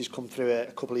future once he's come through a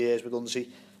couple of years with Unzi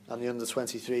and the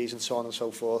under-23s and so on and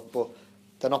so forth. But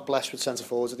they're not blessed with centre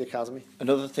forwards at the academy.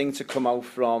 Another thing to come out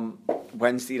from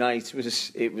Wednesday night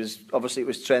was it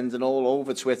was trending all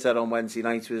over Twitter on Wednesday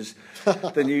night, was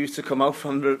the news to come out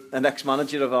from an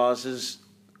ex-manager of ours has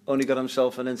only got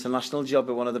himself an international job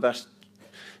at one of the best,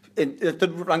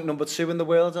 ranked number 2 in the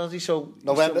world, has he? So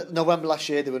November last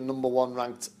year they were number 1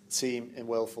 ranked team in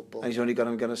world football. And he's only got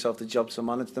himself the job to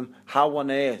manage them. How on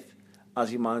earth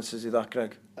has he managed to do that,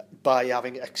 Greg? By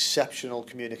having exceptional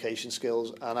communication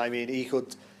skills. And I mean, he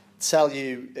could tell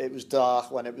you it was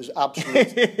dark when it was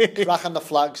absolute cracking the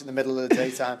flags in the middle of the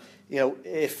daytime.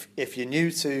 If you're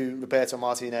new to Roberto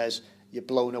Martinez, you're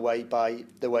blown away by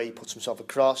the way he puts himself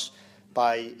across,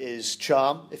 by his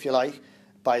charm, if you like,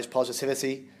 by his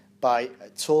positivity, by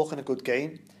talking a good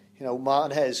game.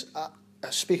 Martinez,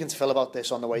 speaking to Phil about this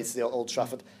on the way to the Old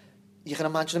Trafford, you can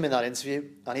imagine him in that interview,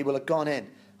 and he will have gone in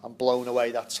and blown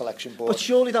away that selection board. But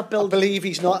surely that build... I believe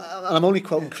he's not, and I'm only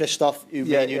quoting Christophe, who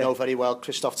you know very well,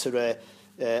 Christophe Terre,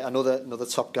 another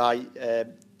top guy,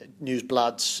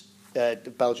 Nieuwsblads,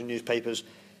 the Belgian newspapers,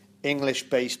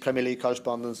 English-based Premier League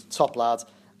correspondent, top lad.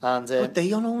 And but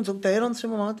they're on to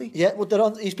him, aren't they? Yeah,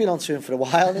 well, he's been on to him for a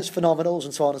while, and it's phenomenals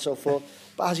and so on and so forth.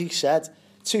 But as he said,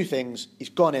 2 things. He's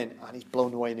gone in and he's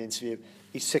blown away in the interview.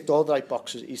 He's ticked all the right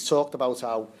boxes. He's talked about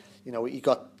how he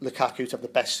got Lukaku to have the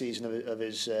best season of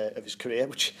his career,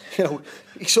 which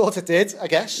he sort of did, I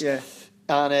guess. Yeah.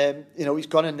 And, he's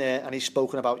gone in there and he's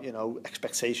spoken about,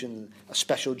 expectation, a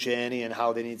special journey and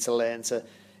how they need to learn to,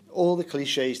 all the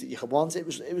cliches that you could want. It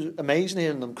was amazing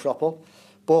hearing them crop up.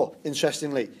 But,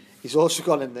 interestingly, he's also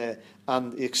gone in there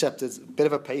and he accepted a bit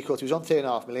of a pay cut. He was on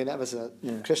 £3.5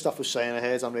 million. Christoph was saying, I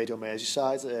heard on Radio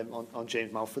Merseyside, on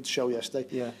James Mountford's show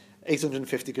yesterday,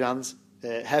 850 grand,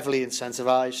 heavily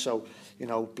incentivised. So,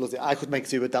 bloody, I could make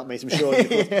do with that, mate, I'm sure you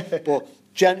could. But,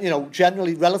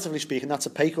 generally, relatively speaking, that's a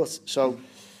pay cut. So,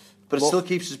 but it still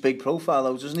keeps his big profile,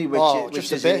 though, doesn't he?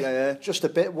 Just a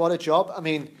bit. What a job. I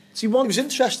mean, it was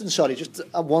interesting, just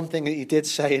one thing that he did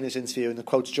say in his interview, and the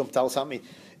quotes jumped out at me.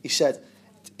 He said,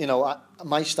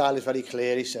 my style is very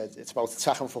clear, he said. It's about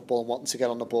attacking football and wanting to get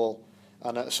on the ball.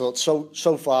 And so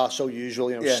far, so usual,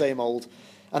 same old.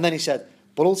 And then he said,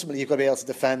 but ultimately you've got to be able to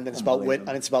defend, and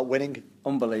it's about winning.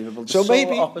 Unbelievable. So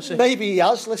maybe he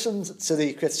has listened to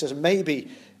the criticism. Maybe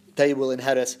they will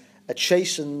inherit a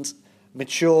chastened,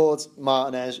 matured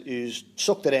Martinez who's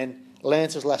sucked it in,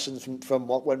 learnt his lessons from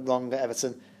what went wrong at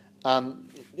Everton, and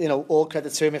all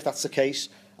credit to him if that's the case.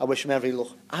 I wish him every luck.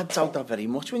 I doubt that very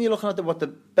much. When you're looking at what the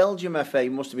Belgium FA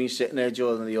must have been sitting there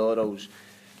during the Euros,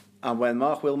 and when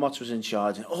Mark Wilmots was in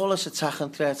charge, and all this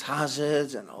attacking threats,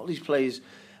 Hazard and all these players,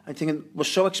 I'm thinking, were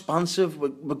so expansive,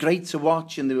 were great to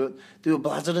watch, and they were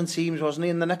blathering teams, wasn't he?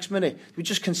 In the next minute, they were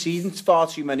just conceding far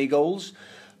too many goals.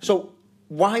 So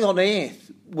why on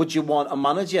earth would you want a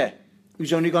manager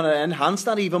who's only going to enhance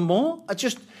that even more?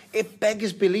 It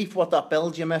beggars belief what that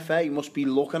Belgium FA must be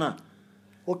looking at.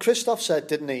 Well, Christoph said,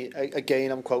 didn't he?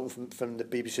 Again, I'm quoting from the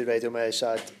BBC Radio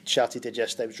Merseyside chat he did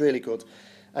yesterday. It was really good.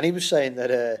 And he was saying that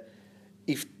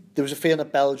there was a feeling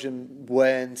that Belgium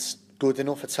weren't good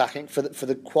enough attacking for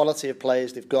the quality of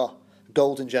players they've got,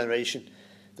 golden generation,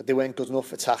 that they weren't good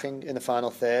enough attacking in the final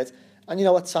third. And,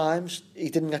 at times, he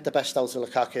didn't get the best out of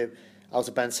Lukaku, out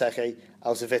of Benteke,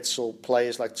 out of Witsel,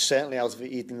 players certainly out of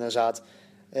Eden Hazard.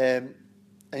 And,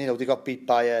 they got beat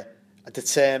by a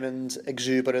determined,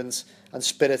 exuberant and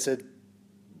spirited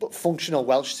but functional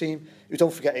Welsh team who,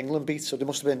 don't forget, England beat, so they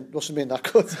must have been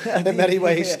that good in many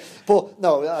ways. Yeah. But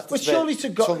no, that's surely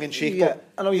tongue in cheek. Yeah,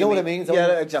 I know what I mean.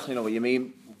 Exactly know what you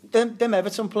mean. Them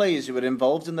Everton players who were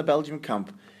involved in the Belgium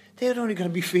camp, they're only going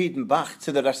to be feeding back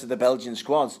to the rest of the Belgian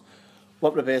squad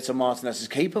what Roberto Martinez is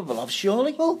capable of,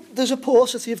 surely. Well, there's a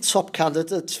paucity of top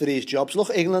candidates for these jobs.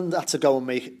 Look, England had to go and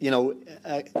make,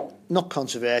 not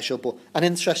controversial, but an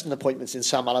interesting appointment in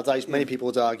Sam Allardyce. Many people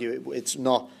would argue it's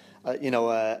not,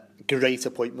 a great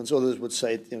appointment. Others would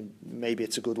say, maybe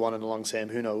it's a good one in the long term.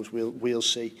 Who knows? We'll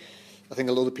see. I think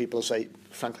a lot of people say,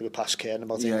 frankly, we're past caring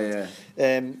about England,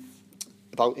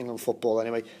 about England football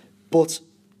anyway. But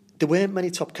there weren't many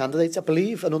top candidates. I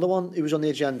believe another one who was on the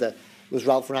agenda was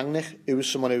Ralph Rangnick, who was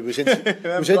someone who was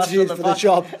interviewed for the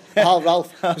job.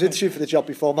 Ralph was interviewed for the job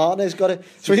before Martinez got it.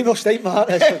 So he must hate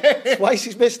Martinez. Twice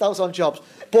he's missed out on jobs.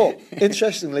 But,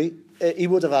 interestingly, he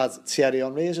would have had Thierry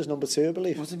Henry as his number 2, I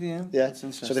believe. Was it, yeah? Yeah,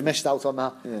 so they missed out on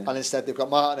that. Yeah. And instead they've got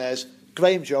Martinez,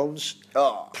 Graham Jones,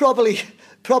 probably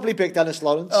Big Dennis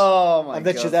Lawrence, and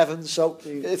Richard Evans. So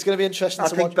it's going to be interesting to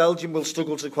watch. I think Belgium will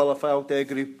struggle to qualify out their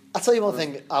group. I'll tell you one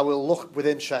thing, I will look with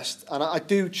interest, and I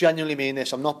do genuinely mean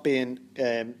this. I'm not being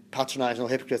patronising or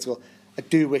hypocritical. I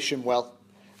do wish him well.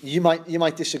 You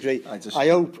might disagree. I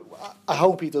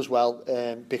hope he does well,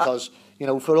 because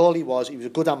for all he was a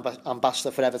good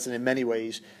ambassador for Everton in many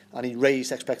ways, and he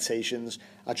raised expectations.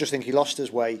 I just think he lost his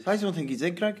way. I don't think he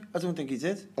did, Greg. I don't think he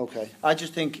did. Okay. I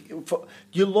just think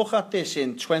you look at this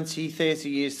in 20, 30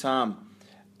 years' time,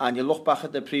 and you look back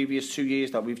at the previous 2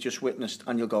 years that we've just witnessed,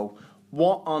 and you'll go,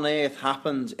 what on earth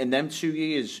happened in them 2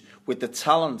 years with the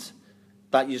talent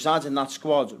that you had in that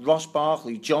squad? Ross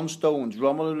Barkley, John Stones,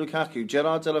 Romelu Lukaku,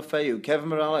 Gerard Deulofeu, Kevin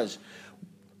Morales,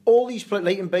 all these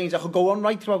Leighton Baines. I could go on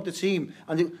right throughout the team,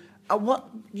 and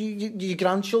your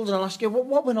grandchildren will ask you,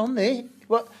 what went on there?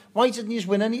 Why didn't you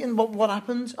win anything? What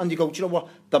happened? And you go, do you know what?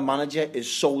 The manager is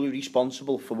solely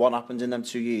responsible for what happened in them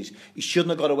 2 years. He shouldn't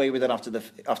have got away with it after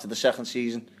the second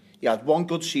season. He had one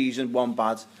good season, one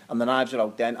bad, and the knives are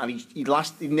out then. And he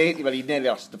nearly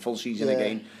lasted the full season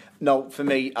again. No, for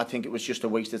me, I think it was just a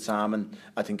waste of time, and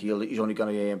I think he's only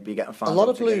going to be getting fans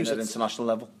at international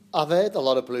level. I've heard a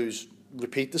lot of Blues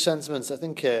repeat the sentiments. I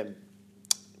think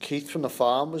Keith from the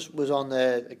farm was on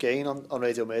there again on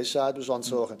Radio Merseyside, was on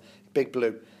talking Big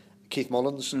Blue, Keith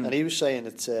Mullins, and he was saying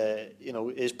that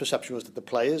his perception was that the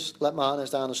players let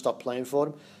Martinez down and stopped playing for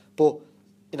him. But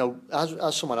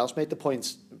as someone else made the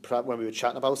point when we were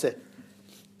chatting about it,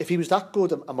 if he was that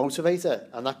good a motivator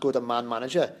and that good a man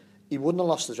manager, he wouldn't have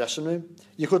lost the dressing room.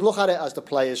 You could look at it as the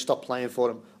players stopped playing for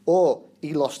him, or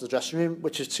he lost the dressing room,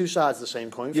 which is two sides of the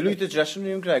same coin. You lose the dressing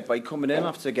room, Greg, by coming in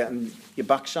after getting your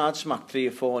backside smacked 3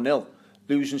 or 4-0,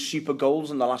 losing super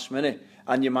goals in the last minute,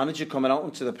 and your manager coming out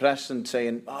into the press and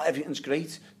saying, everything's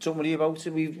great, don't worry about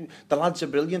it, the lads are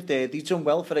brilliant there, they've done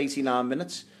well for 89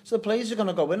 minutes. So the players are going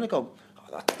to go in and go,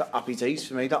 that happy days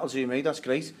for me, that'll do me, that's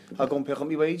great, I'll go and pick up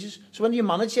my wages. So when your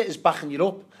manager is backing you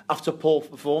up after poor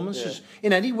performances,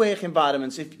 in any work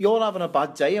environment, if you're having a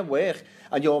bad day at work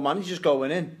and your manager's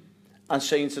going in and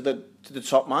saying to the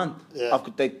top man, I've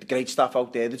got the great staff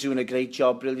out there, they're doing a great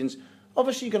job, brilliant,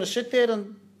 obviously you're going to sit there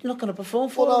and you're not going to perform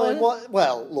for them.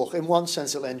 Well, look, in one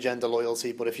sense it'll engender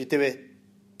loyalty, but if you do it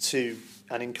to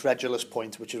an incredulous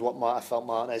point, which is what I felt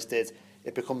Martinez did,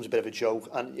 it becomes a bit of a joke,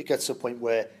 and it gets to a point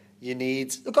where you need...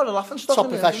 They've got a laughing stock. Top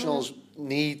professionals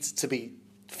need to be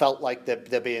felt like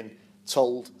they're being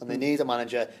told, and they need a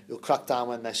manager who'll crack down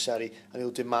when necessary and who'll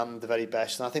demand the very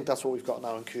best. And I think that's what we've got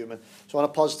now in Koeman. So on a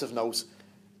positive note,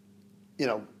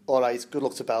 all right, good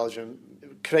luck to Belgium.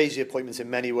 Crazy appointments in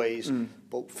many ways,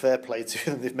 but fair play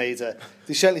to them.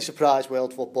 They certainly surprised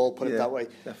world football, put it that way.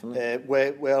 Definitely.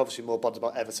 We're obviously more bothered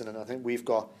about Everton, and I think we've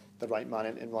got the right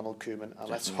man in Ronald Koeman, and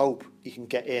let's hope he can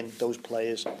get in those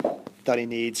players that he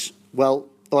needs. Well,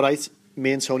 all right,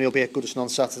 me and Tony will be at Goodison on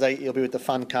Saturday. He'll be with the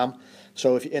fan cam,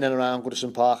 so if you're in and around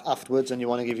Goodison Park afterwards and you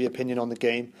want to give your opinion on the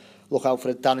game, look out for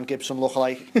a Darren Gibson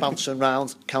lookalike bouncing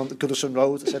round Goodison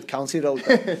Road. I said County Road,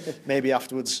 maybe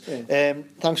afterwards.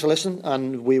 Thanks for listening,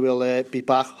 and we will be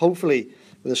back hopefully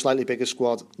with a slightly bigger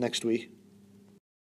squad next week.